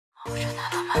Hello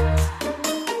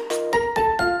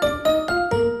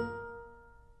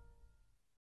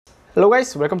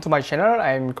guys, welcome to my channel.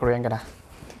 I'm Korean Gaana.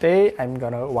 Today I'm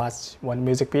gonna watch one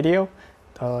music video.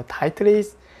 The title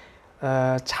is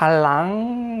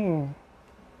Chhalaang.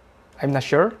 I'm not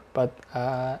sure, but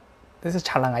this is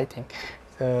Chhalaang, I think.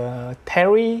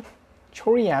 Teri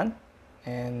Choriyaan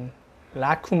and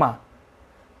Lakuma.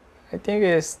 I think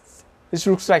this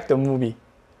looks like the movie.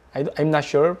 I'm not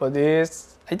sure, but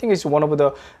I think it's one of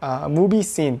the movie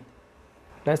scene.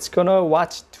 Let's gonna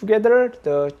watch together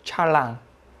the Chhalaang.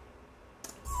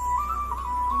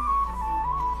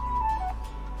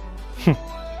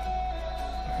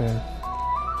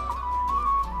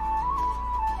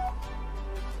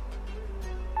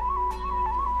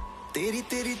 तेरी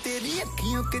तेरी तेरी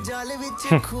अखियों के जाल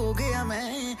विच खो गया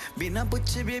मैं बिना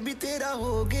पूछे बेबी तेरा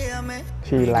हो गया मैं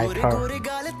He like her.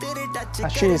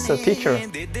 She is a teacher.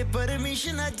 They they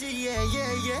permission आज ये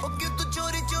ओ क्यों तू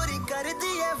चोरी चोरी कर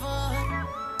दी है वार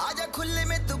आजा खुले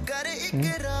में तू कर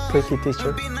इकरार Pretty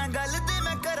teacher. बिना गल दे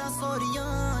मैं करा सॉरियां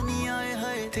नी आए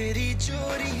हाय तेरी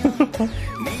चोरियां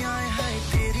नी आए हाय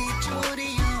तेरी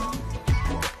चोरियां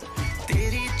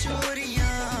तेरी चोरियां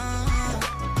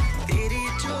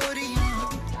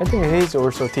I think he is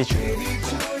also a teacher.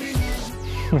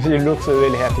 He looks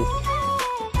really happy.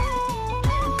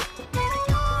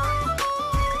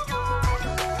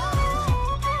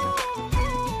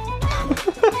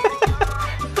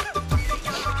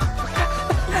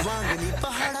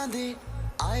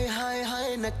 आए हाय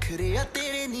हाय नखरे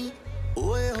तेरे नी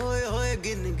ओए होए होए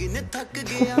गिन गिन थक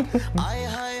गया आए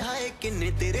हाय हाय किन्ने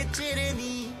तेरे चेहरे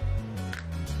नी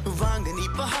वांगनी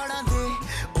पहाड़ां दे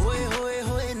ओए होए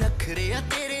होए नखरे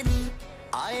तेरे नी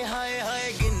आए हाय हाय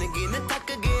गिन गिन थक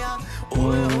गया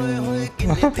ओए होए होए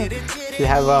किन्ने तेरे चेहरे You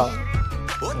have a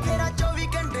ओ तेरा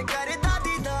 24 घंटे करे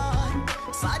दादीदार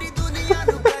सारी दुनिया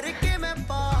नु करके मैं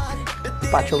पार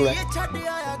तेरे लिए छड़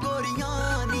आया गोरियां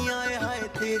नी आए हाय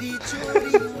तेरी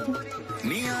चोरी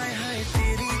नी आए हाय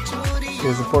तेरी चोरी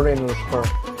He's a foreign her.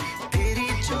 तेरी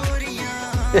चोरियां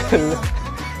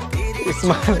He's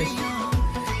smiling.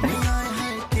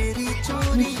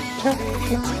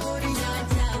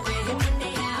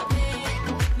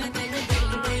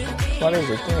 What is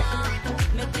it?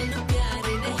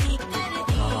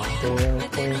 Oh, they're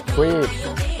going great.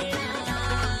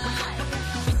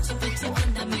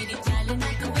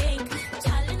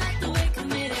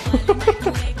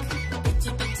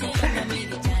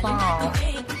 Wow.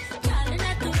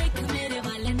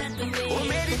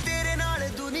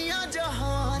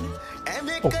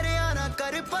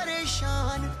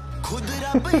 खुद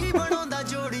रब ही बनांदा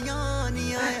जोड़ियां नी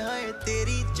आए हाय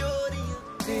तेरी चोरियां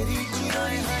तेरी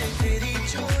आए हाय तेरी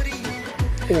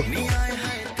चोरियां नी आए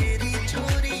हाय तेरी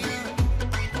चोरियां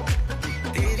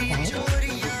तेरी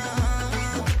चोरियां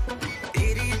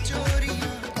तेरी चोरियां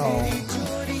तेरी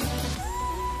चोरियां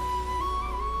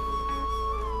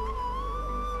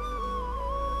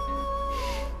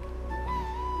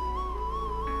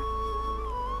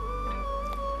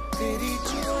तेरी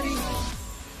चोरियां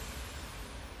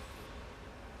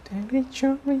Teri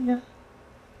Choriyaan.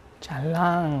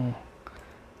 Chhalaang.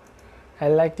 I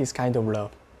like this kind of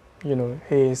love. You know,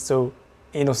 he is so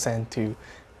innocent to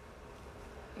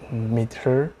meet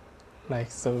her.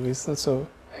 Like so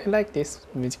I like this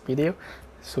music video.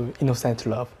 So innocent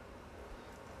love.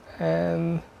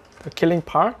 And the killing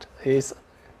part is,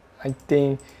 I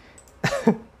think,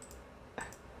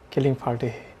 killing part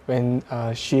when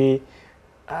she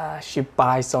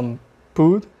buys some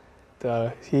food.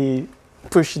 He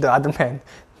push the other man,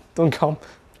 don't come.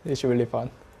 It's really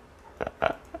fun.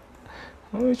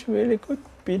 Oh, it's really good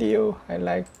video. I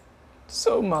like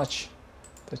so much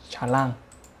the Chhalaang.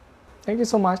 Thank you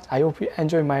so much. I hope you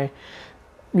enjoy my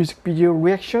music video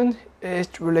reaction.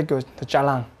 It's really good, the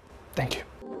Chhalaang. Thank you.